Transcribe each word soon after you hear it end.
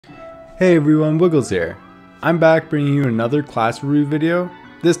Hey everyone, Wiggles here. I'm back bringing you another class review video,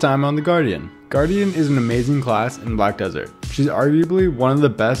 this time on the Guardian. Guardian is an amazing class in Black Desert. She's arguably one of the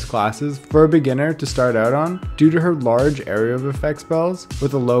best classes for a beginner to start out on due to her large area of effect spells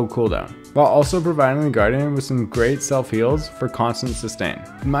with a low cooldown, while also providing the Guardian with some great self-heals for constant sustain.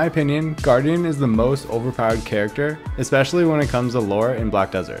 In my opinion, Guardian is the most overpowered character, especially when it comes to lore in Black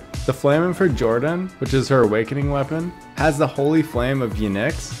Desert. The flame of her Jordan, which is her awakening weapon, has the holy flame of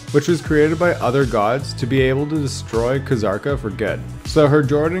Reminisce, which was created by other gods to be able to destroy Kazarka for good. So her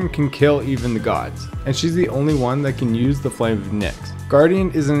Jordan can kill even the gods, and she's the only one that can use the flame of Reminisce.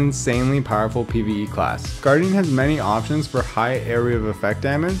 Guardian is an insanely powerful PvE class. Guardian has many options for high area of effect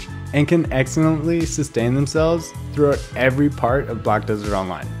damage and can excellently sustain themselves throughout every part of Black Desert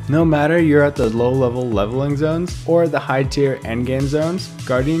Online. No matter you're at the low level leveling zones or the high tier endgame zones,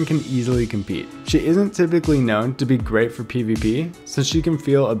 Guardian can easily compete. She isn't typically known to be great for PvP, since she can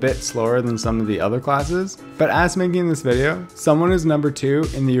feel a bit slower than some of the other classes, but as making this video, someone is number 2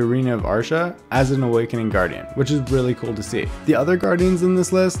 in the arena of Arsha as an awakening Guardian, which is really cool to see. The other Guardians in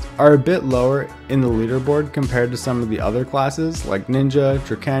this list are a bit lower in the leaderboard compared to some of the other classes like Ninja,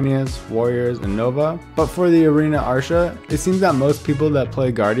 Dracanias, Warriors, and Nova, but for the arena Arsha, it seems that most people that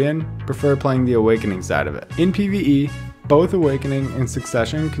play Guardian prefer playing the awakening side of it. In PvE, both Awakening and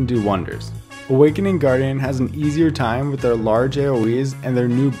Succession can do wonders. Awakening Guardian has an easier time with their large AoEs and their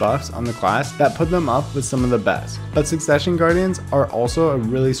new buffs on the class that put them up with some of the best, but Succession Guardians are also a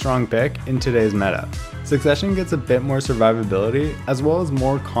really strong pick in today's meta. Succession gets a bit more survivability as well as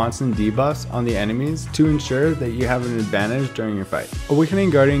more constant debuffs on the enemies to ensure that you have an advantage during your fight.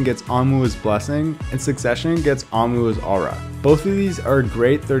 Awakening Guardian gets Amua's Blessing and Succession gets Amua's Aura. Both of these are a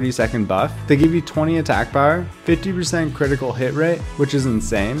great 30-second buff. They give you 20 attack power, 50% critical hit rate, which is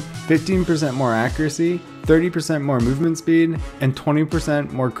insane, 15% more accuracy, 30% more movement speed, and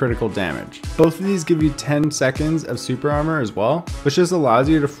 20% more critical damage. Both of these give you 10 seconds of super armor as well, which just allows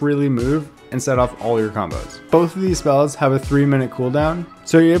you to freely move and set off all your combos. Both of these spells have a 3-minute cooldown,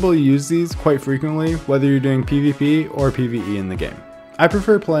 so you're able to use these quite frequently whether you're doing PvP or PvE in the game. I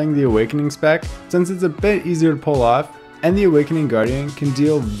prefer playing the Awakening spec since it's a bit easier to pull off, and the Awakening Guardian can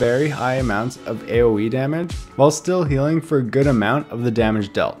deal very high amounts of AoE damage while still healing for a good amount of the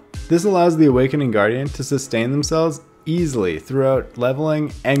damage dealt. This allows the Awakening Guardian to sustain themselves easily throughout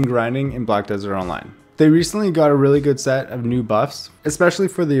leveling and grinding in Black Desert Online. They recently got a really good set of new buffs, especially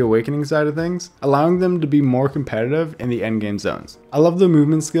for the Awakening side of things, allowing them to be more competitive in the endgame zones. I love the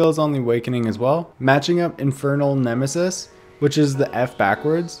movement skills on the Awakening as well, matching up Infernal Nemesis, which is the F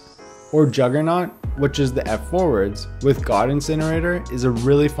backwards, or Juggernaut, which is the F forwards, with God Incinerator is a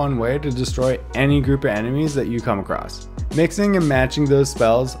really fun way to destroy any group of enemies that you come across. Mixing and matching those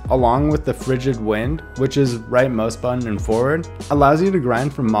spells along with the Frigid Wind, which is right mouse button and forward, allows you to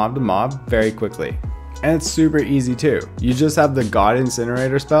grind from mob to mob very quickly. And it's super easy too. You just have the God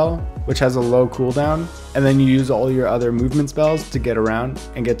Incinerator spell, which has a low cooldown, and then you use all your other movement spells to get around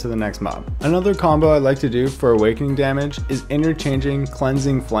and get to the next mob. Another combo I like to do for awakening damage is interchanging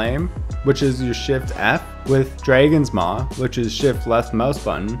Cleansing Flame, which is your Shift F, with Dragon's Maw, which is Shift left mouse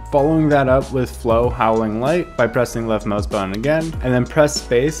button, following that up with Flow Howling Light by pressing left mouse button again, and then press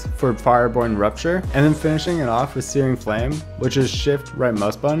space for Fireborn Rupture, and then finishing it off with Searing Flame, which is Shift right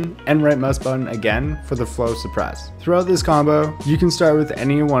mouse button, and right mouse button again for the Flow Suppress. Throughout this combo, you can start with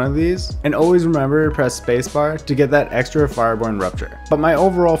any one of these, and always remember to press spacebar to get that extra Fireborn Rupture. But my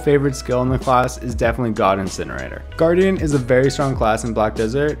overall favorite skill in the class is definitely God Incinerator. Guardian is a very strong class in Black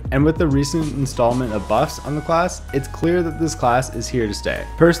Desert, and with the recent installment of buffs on the class, it's clear that this class is here to stay.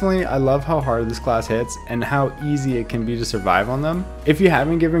 Personally, I love how hard this class hits and how easy it can be to survive on them. If you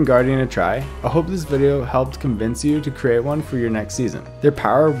haven't given Guardian a try, I hope this video helped convince you to create one for your next season. Their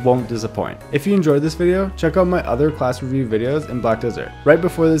power won't disappoint. If you enjoyed this video, check out my other class review videos in Black Desert. Right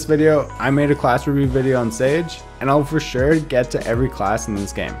before this video, I made a class review video on Sage, and I'll for sure get to every class in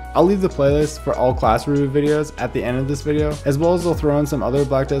this game. I'll leave the playlist for all class review videos at the end of this video, as well as I'll throw in some other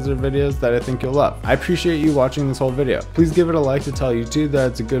Black Desert videos that I think you'll love. I appreciate you watching this whole video. Please give it a like to tell YouTube that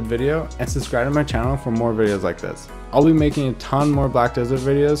it's a good video, and subscribe to my channel for more videos like this. I'll be making a ton more Black Desert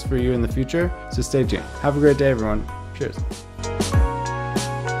videos for you in the future, so stay tuned. Have a great day everyone. Cheers.